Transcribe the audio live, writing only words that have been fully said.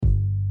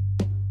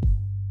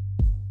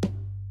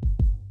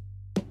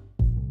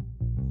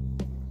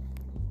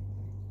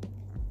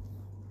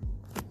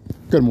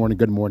Good morning,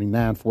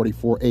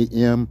 9:44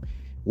 a.m.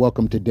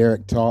 Welcome to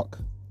Derrick Talk.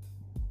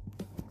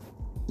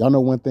 Y'all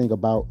know one thing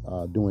about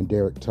doing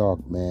Derrick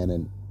Talk, man,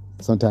 and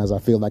sometimes I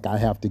feel like I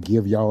have to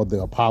give y'all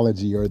the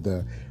apology or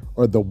the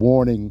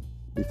warning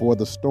before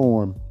the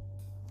storm.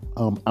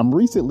 I'm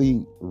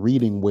recently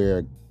reading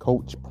where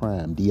Coach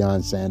Prime,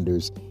 Deion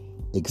Sanders,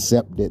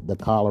 accepted the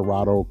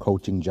Colorado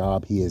coaching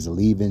job. He is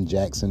leaving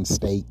Jackson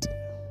State.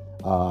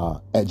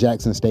 At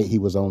Jackson State, he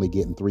was only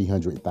getting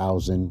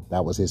 $300,000.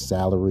 That was his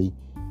salary.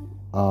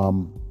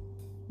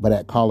 But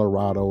at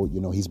Colorado,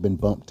 he's been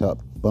bumped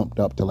up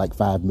to like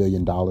 $5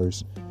 million.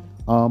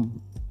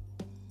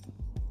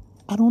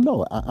 I don't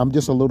know. I'm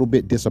just a little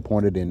bit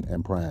disappointed in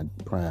prime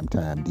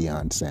time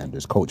Deion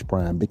Sanders, Coach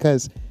Prime,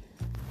 because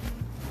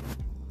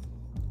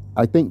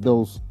I think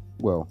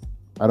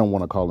I don't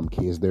want to call them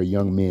kids. They're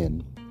young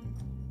men.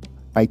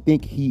 I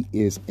think he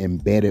is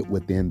embedded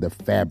within the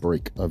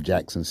fabric of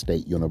Jackson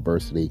State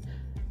University,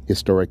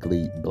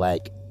 historically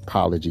black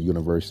college or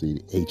university,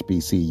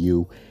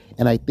 HBCU.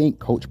 And I think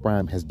Coach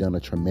Prime has done a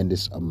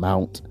tremendous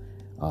amount,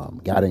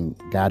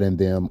 gotten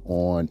them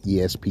on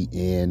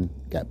ESPN,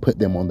 put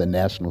them on the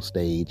national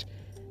stage,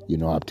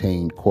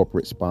 obtained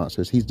corporate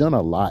sponsors. He's done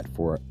a lot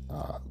for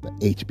the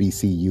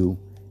HBCU,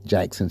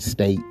 Jackson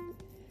State.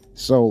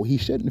 So he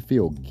shouldn't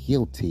feel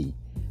guilty.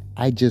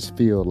 I just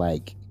feel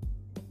like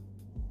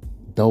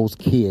those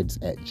kids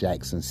at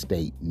Jackson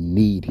State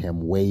need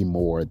him way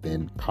more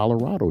than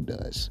Colorado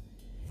does.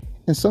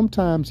 And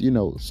sometimes,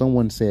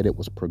 someone said it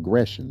was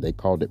progression. They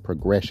called it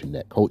progression,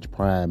 that Coach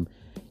Prime,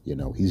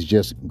 he's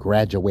just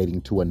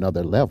graduating to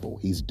another level.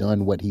 He's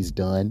done what he's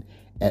done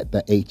at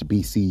the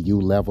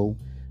HBCU level.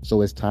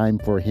 So it's time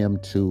for him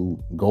to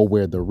go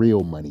where the real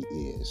money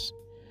is.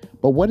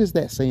 But what is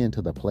that saying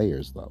to the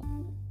players, though?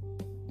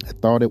 I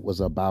thought it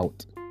was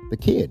about the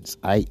kids.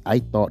 I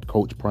thought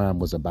Coach Prime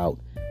was about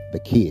the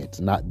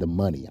kids, not the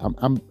money.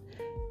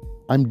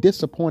 I'm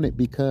disappointed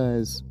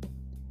because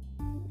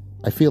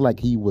I feel like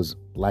he was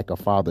like a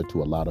father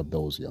to a lot of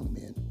those young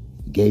men.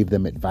 He gave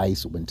them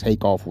advice when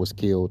Takeoff was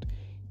killed,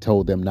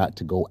 told them not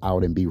to go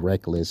out and be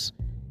reckless.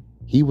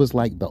 He was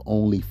like the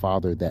only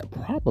father that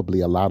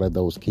probably a lot of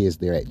those kids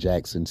there at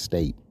Jackson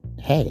State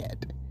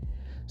had.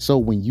 So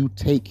when you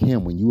take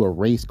him, when you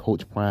erase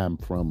Coach Prime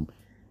from,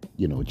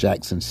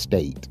 Jackson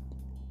State,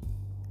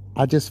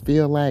 I just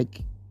feel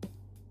like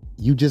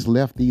you just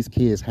left these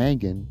kids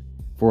hanging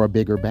for a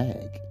bigger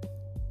bag.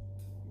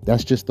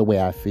 That's just the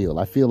way I feel.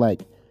 I feel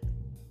like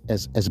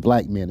as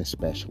black men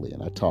especially,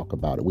 and I talk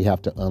about it, we have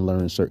to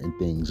unlearn certain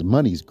things.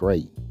 Money's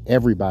great.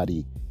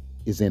 Everybody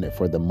is in it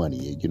for the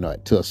money.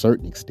 To a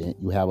certain extent,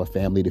 you have a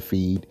family to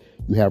feed,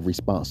 you have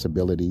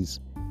responsibilities.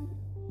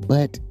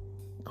 But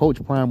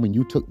Coach Prime, when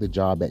you took the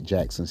job at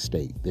Jackson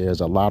State, there's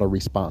a lot of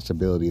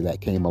responsibility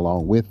that came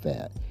along with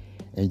that.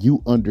 And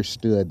you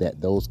understood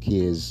that those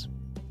kids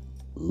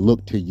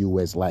looked to you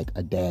as like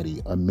a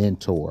daddy, a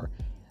mentor,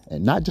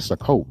 and not just a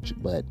coach,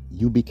 but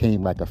you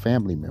became like a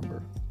family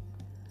member.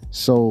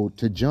 So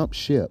to jump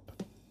ship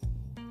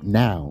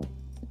now,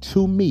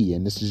 to me,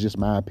 and this is just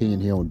my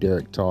opinion here on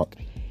Derrick Talk,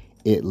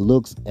 it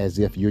looks as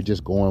if you're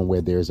just going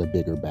where there's a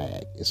bigger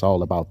bag. It's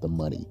all about the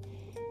money.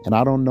 And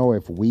I don't know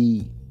if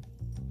we,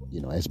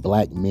 as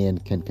black men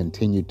can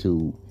continue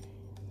to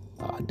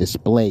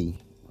display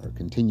or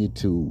continue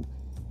to,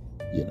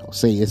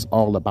 say it's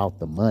all about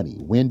the money.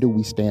 When do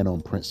we stand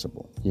on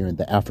principle here in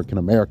the African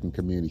American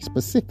community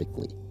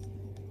specifically?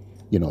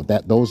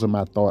 Those are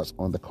my thoughts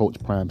on the Coach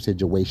Prime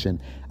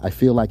situation. I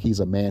feel like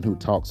he's a man who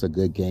talks a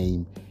good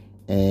game,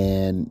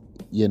 and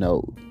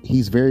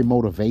he's very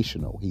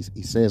motivational.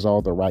 He says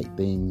all the right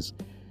things,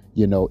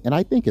 and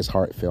I think it's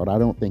heartfelt. I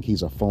don't think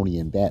he's a phony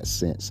in that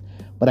sense.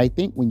 But I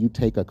think when you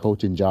take a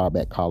coaching job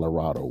at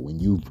Colorado, when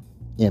you've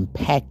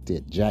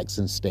impacted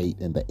Jackson State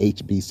and the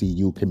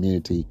HBCU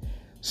community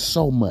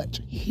so much,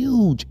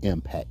 huge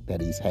impact that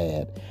he's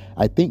had,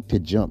 I think to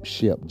jump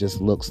ship just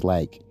looks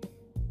like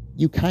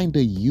you kind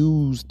of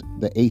used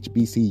the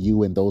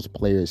HBCU and those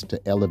players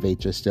to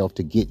elevate yourself,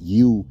 to get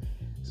you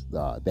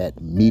that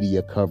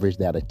media coverage,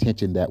 that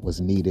attention that was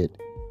needed.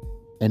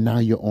 And now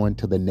you're on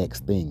to the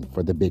next thing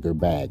for the bigger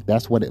bag.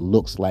 That's what it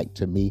looks like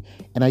to me.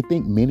 And I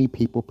think many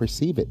people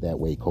perceive it that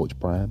way, Coach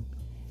Prime.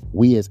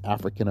 We as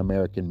African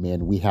American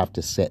men, we have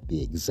to set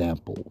the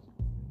example.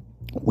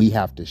 We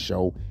have to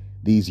show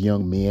these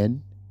young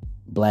men,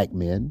 black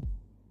men,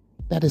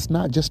 that it's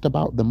not just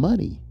about the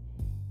money.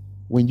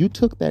 When you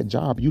took that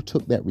job, you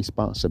took that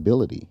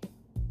responsibility.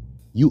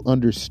 You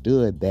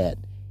understood that,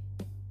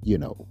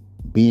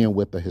 being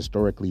with a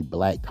historically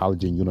black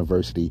college and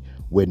university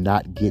would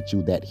not get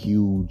you that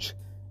huge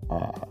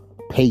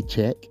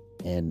paycheck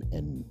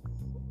and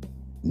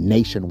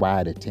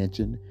nationwide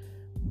attention.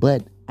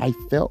 But I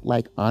felt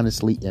like,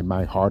 honestly, in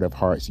my heart of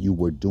hearts, you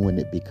were doing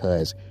it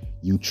because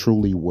you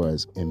truly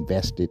was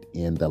invested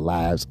in the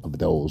lives of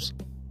those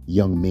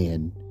young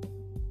men,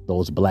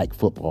 those black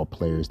football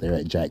players there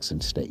at Jackson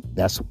State.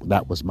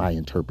 That was my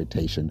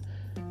interpretation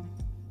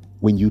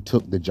when you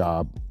took the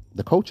job,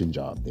 the coaching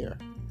job there.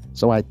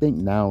 So I think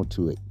now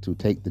to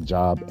take the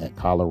job at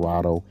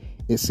Colorado,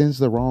 it sends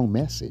the wrong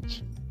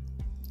message.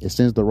 It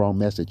sends the wrong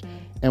message.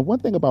 And one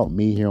thing about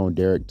me here on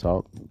Derrick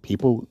Talk,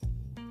 people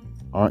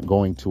aren't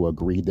going to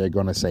agree. They're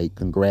going to say,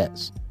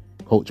 congrats,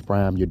 Coach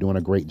Prime, you're doing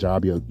a great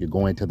job. You're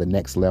going to the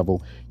next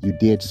level. You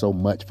did so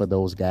much for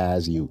those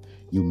guys. You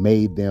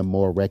made them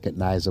more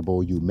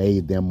recognizable. You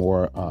made them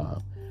more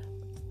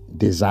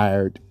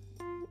desired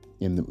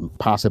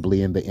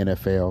possibly in the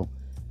NFL.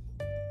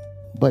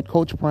 But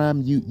Coach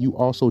Prime, you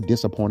also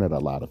disappointed a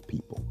lot of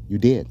people. You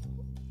did.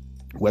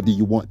 Whether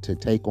you want to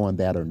take on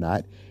that or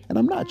not. And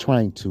I'm not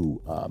trying to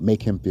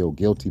make him feel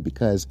guilty,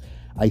 because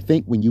I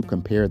think when you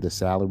compare the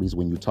salaries,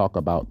 when you talk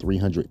about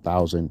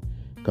 $300,000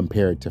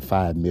 compared to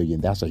 $5 million,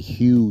 that's a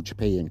huge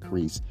pay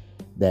increase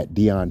that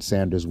Deion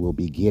Sanders will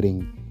be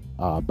getting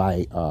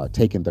by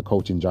taking the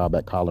coaching job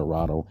at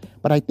Colorado.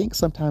 But I think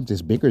sometimes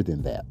it's bigger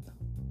than that.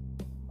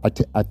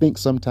 I think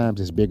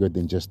sometimes it's bigger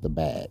than just the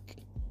bag.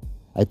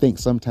 I think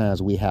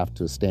sometimes we have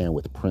to stand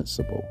with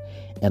principle.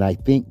 And I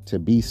think to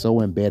be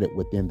so embedded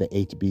within the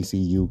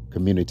HBCU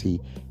community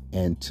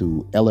and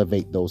to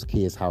elevate those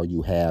kids how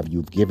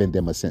you've given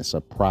them a sense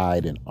of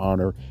pride and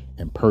honor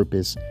and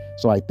purpose.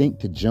 So I think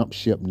to jump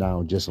ship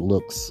now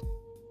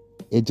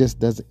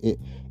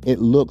it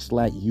looks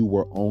like you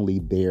were only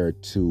there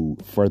to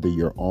further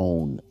your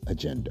own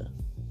agenda.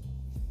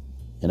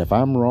 And if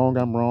I'm wrong,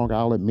 I'm wrong.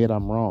 I'll admit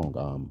I'm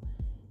wrong.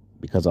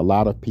 Because a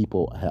lot of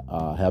people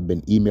have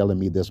been emailing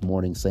me this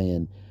morning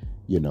saying,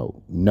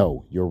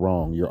 no, you're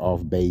wrong. You're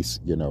off base,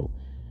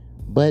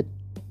 but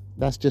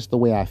that's just the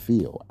way I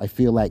feel. I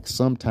feel like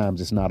sometimes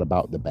it's not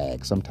about the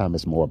bag. Sometimes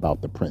it's more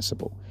about the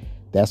principle.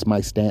 That's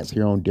my stance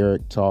here on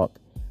Derrick Talk.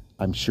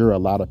 I'm sure a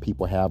lot of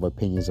people have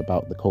opinions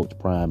about the Coach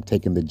Prime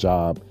taking the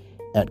job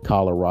at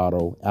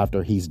Colorado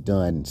after he's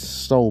done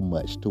so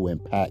much to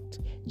impact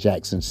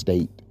Jackson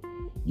State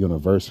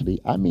University.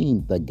 I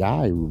mean, the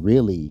guy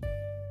really,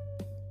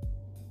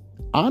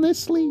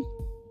 honestly,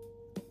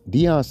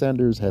 Deion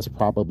Sanders has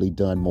probably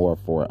done more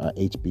for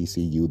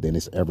HBCU than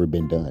it's ever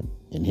been done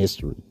in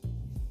history.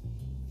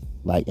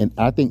 And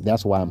I think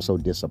that's why I'm so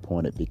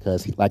disappointed,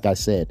 because like I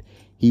said,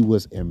 he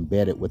was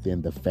embedded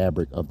within the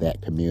fabric of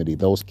that community.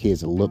 Those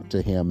kids look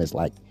to him as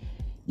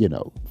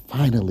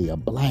finally a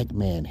black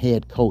man,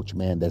 head coach,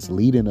 man, that's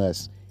leading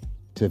us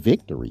to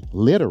victory,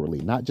 literally,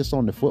 not just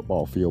on the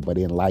football field, but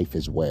in life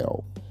as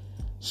well.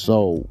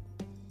 So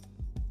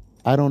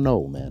I don't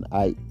know, man.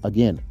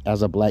 Again,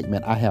 as a black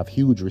man, I have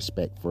huge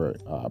respect for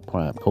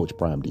Coach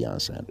Prime Deion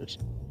Sanders.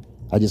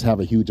 I just have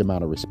a huge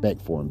amount of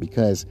respect for him,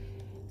 because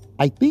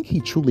I think he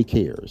truly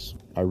cares.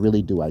 I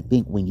really do. I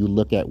think when you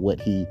look at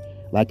what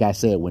like I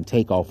said, when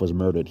Takeoff was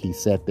murdered, he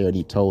sat there and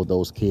he told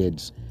those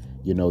kids,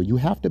 you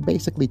have to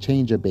basically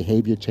change your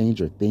behavior, change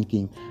your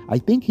thinking. I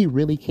think he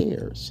really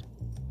cares.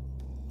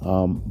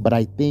 But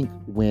I think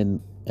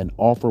when an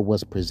offer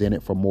was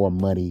presented for more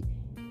money,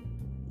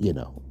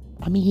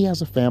 he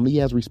has a family, he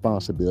has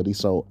responsibility.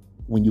 So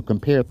when you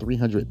compare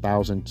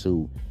 $300,000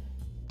 to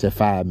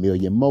 $5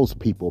 million, most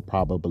people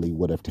probably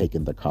would have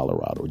taken the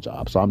Colorado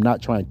job. So I'm not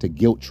trying to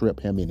guilt trip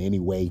him in any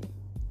way.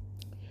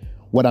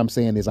 What I'm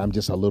saying is I'm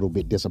just a little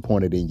bit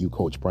disappointed in you,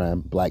 Coach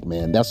Prime, black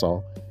man. That's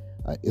all.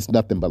 It's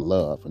nothing but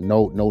love.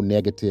 No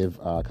negative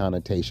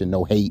connotation,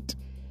 no hate.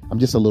 I'm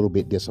just a little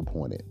bit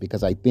disappointed,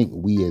 because I think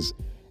we as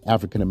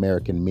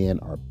African-American men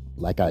are,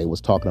 like I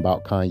was talking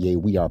about Kanye,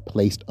 we are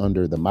placed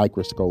under the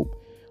microscope.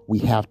 We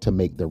have to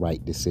make the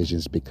right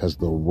decisions because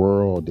the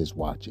world is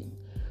watching.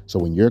 So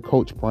when you're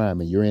Coach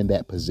Prime and you're in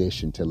that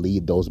position to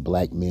lead those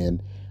black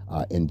men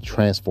and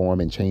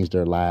transform and change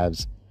their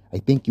lives, I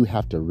think you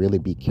have to really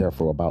be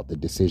careful about the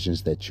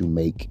decisions that you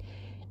make.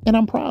 And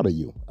I'm proud of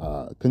you.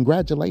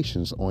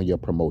 Congratulations on your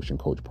promotion,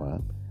 Coach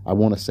Prime. I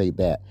want to say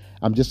that.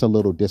 I'm just a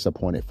little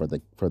disappointed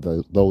for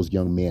those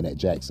young men at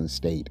Jackson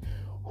State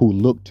who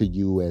look to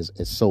you as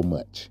so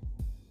much.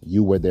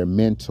 You were their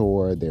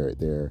mentor,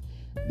 their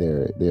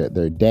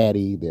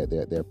daddy,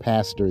 their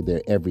pastor,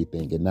 their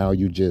everything. And now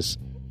you just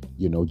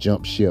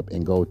jump ship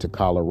and go to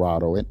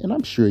Colorado. And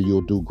I'm sure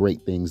you'll do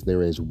great things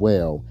there as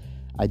well.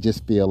 I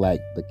just feel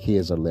like the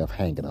kids are left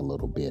hanging a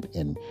little bit.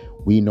 And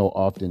we know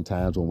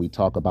oftentimes when we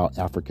talk about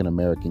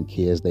African-American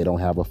kids, they don't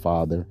have a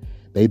father.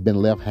 They've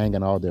been left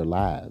hanging all their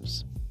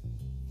lives.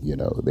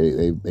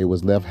 They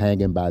was left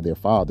hanging by their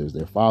fathers.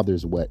 Their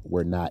fathers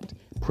were not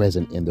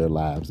present in their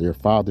lives. Their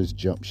fathers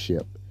jumped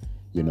ship,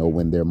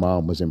 when their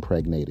mom was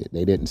impregnated.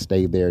 They didn't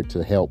stay there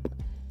to help,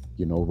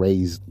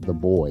 raise the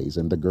boys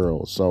and the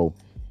girls. So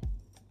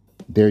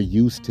they're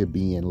used to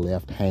being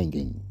left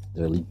hanging.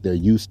 They're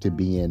used to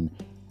being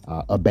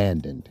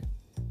abandoned.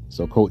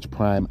 So Coach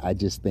Prime, I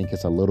just think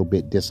it's a little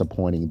bit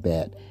disappointing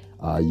that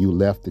you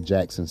left the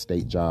Jackson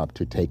State job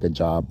to take a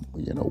job,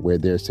 where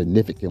there's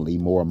significantly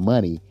more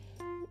money,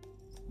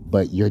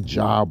 but your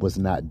job was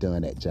not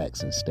done at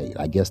Jackson State.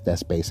 I guess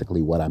that's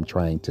basically what I'm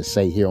trying to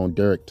say here on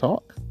Derrick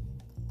Talk.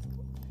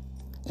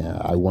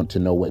 I want to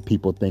know what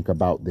people think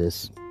about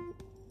this,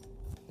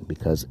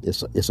 because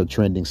it's a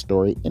trending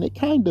story, and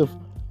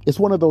it's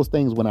one of those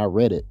things. When I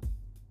read it,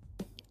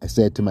 I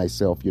said to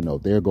myself,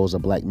 there goes a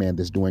black man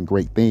that's doing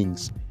great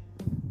things.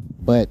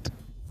 But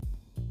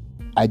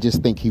I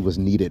just think he was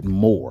needed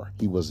more.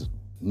 He was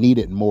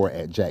needed more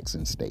at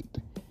Jackson State.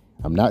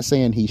 I'm not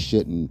saying he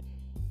shouldn't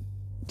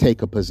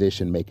take a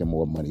position making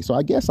more money. So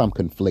I guess I'm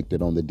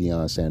conflicted on the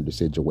Deion Sanders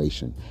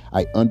situation.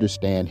 I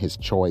understand his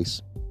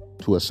choice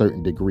to a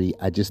certain degree.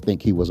 I just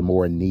think he was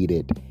more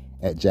needed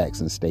at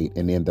Jackson State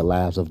and in the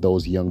lives of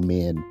those young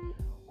men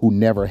who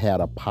never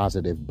had a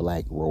positive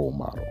black role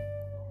model.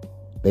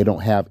 They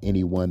don't have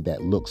anyone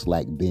that looks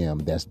like them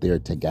that's there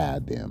to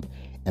guide them.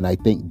 And I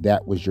think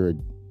that was your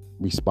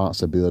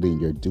responsibility and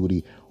your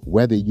duty,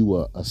 whether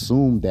you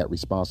assume that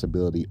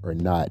responsibility or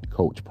not,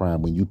 Coach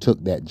Prime. When you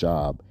took that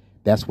job,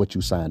 that's what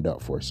you signed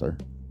up for, sir.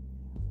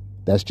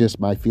 That's just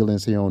my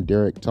feelings here on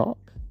Derrick Talk.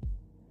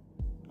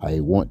 I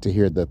want to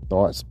hear the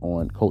thoughts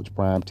on Coach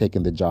Prime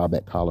taking the job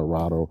at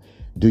Colorado.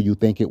 Do you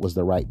think it was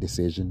the right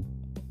decision?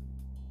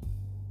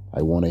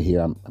 I want to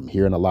hear, I'm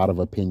hearing a lot of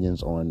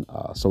opinions on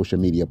social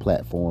media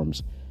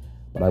platforms,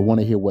 but I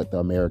want to hear what the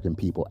American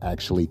people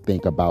actually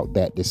think about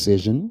that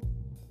decision.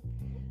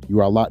 You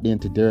are locked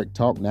into Derrick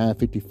Talk,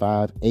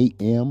 9:55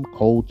 a.m.,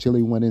 cold,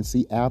 chilly one in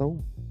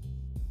Seattle.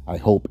 I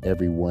hope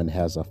everyone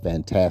has a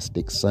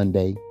fantastic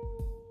Sunday.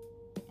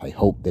 I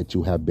hope that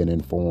you have been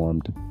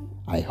informed.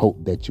 I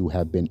hope that you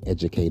have been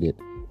educated.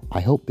 I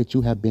hope that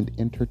you have been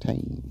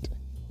entertained.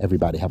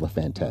 Everybody have a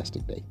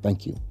fantastic day.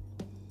 Thank you.